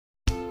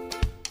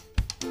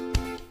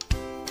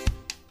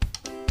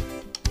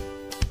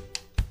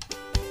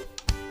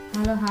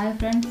Hello, hi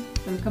friends,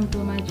 welcome to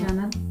my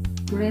channel.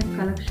 Today's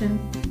collection,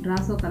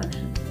 Brasso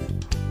collection.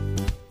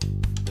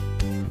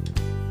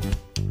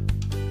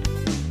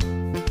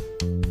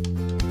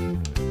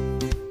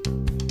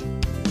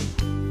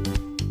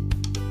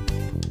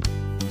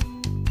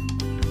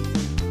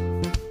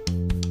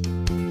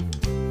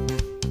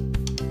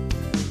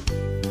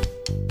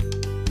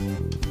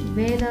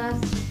 Veda's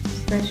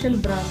special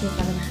Brasso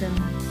collection.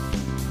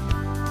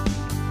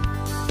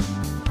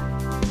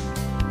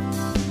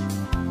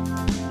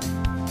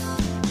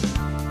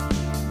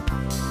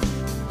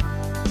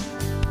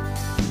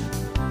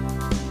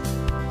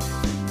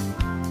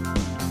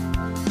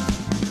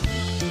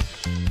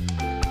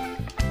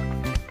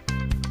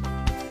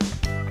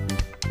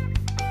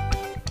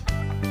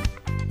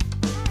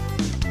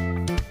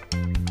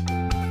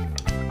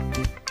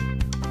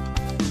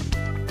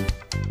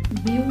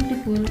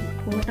 Beautiful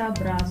Kota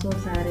Brasso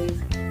sarees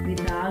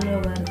with all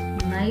over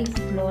nice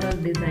floral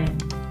design.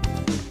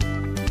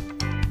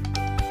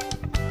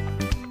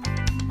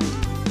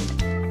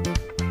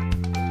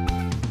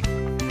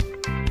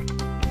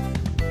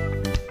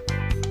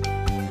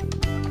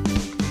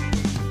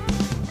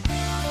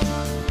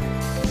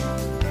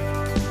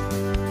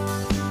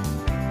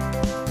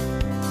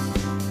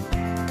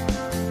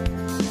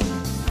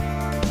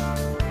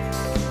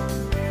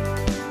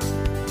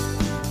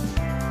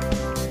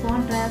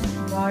 Contrast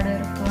border,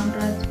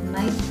 contrast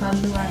nice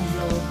pallu and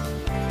blouse.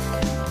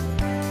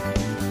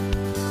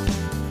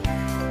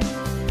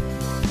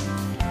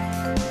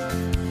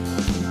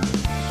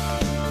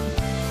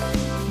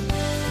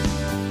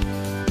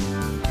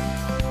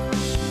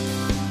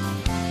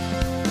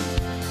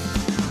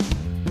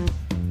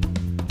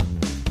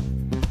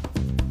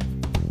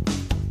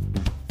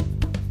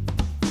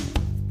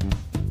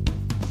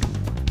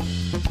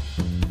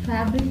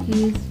 Fabric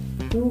is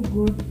too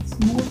good,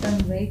 smooth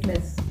and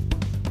weightless.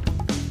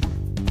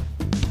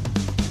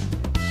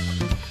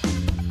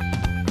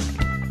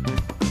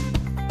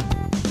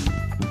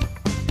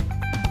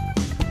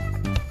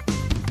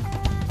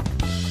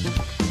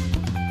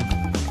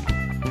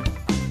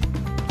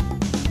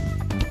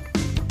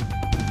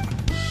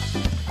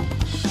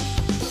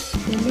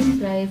 Selling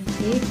price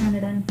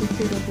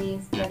 850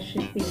 rupees plus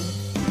shipping.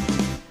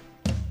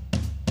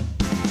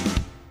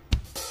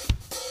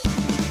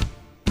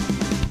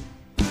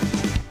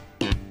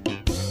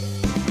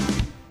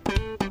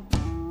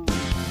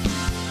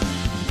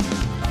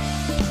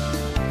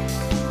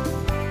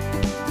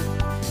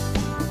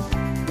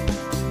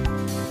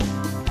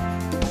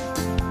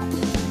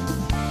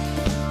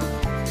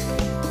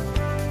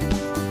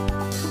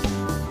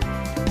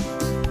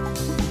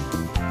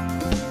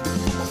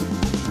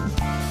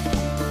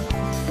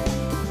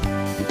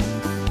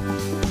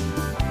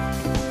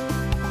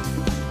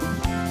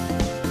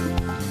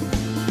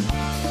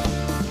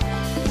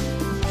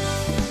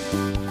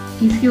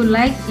 If you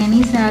like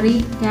any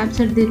saree,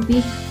 capture the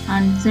pic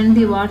and send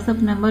the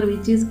WhatsApp number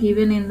which is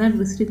given in the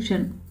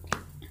description.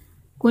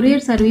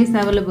 Courier service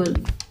available.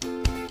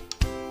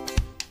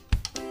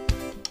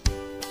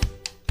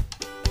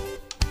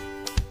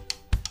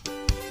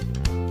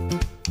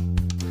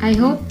 I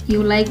hope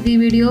you like the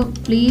video.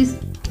 Please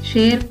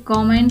share,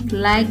 comment,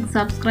 like,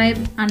 subscribe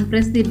and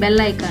press the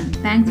bell icon.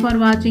 Thanks for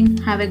watching.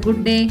 Have a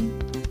good day.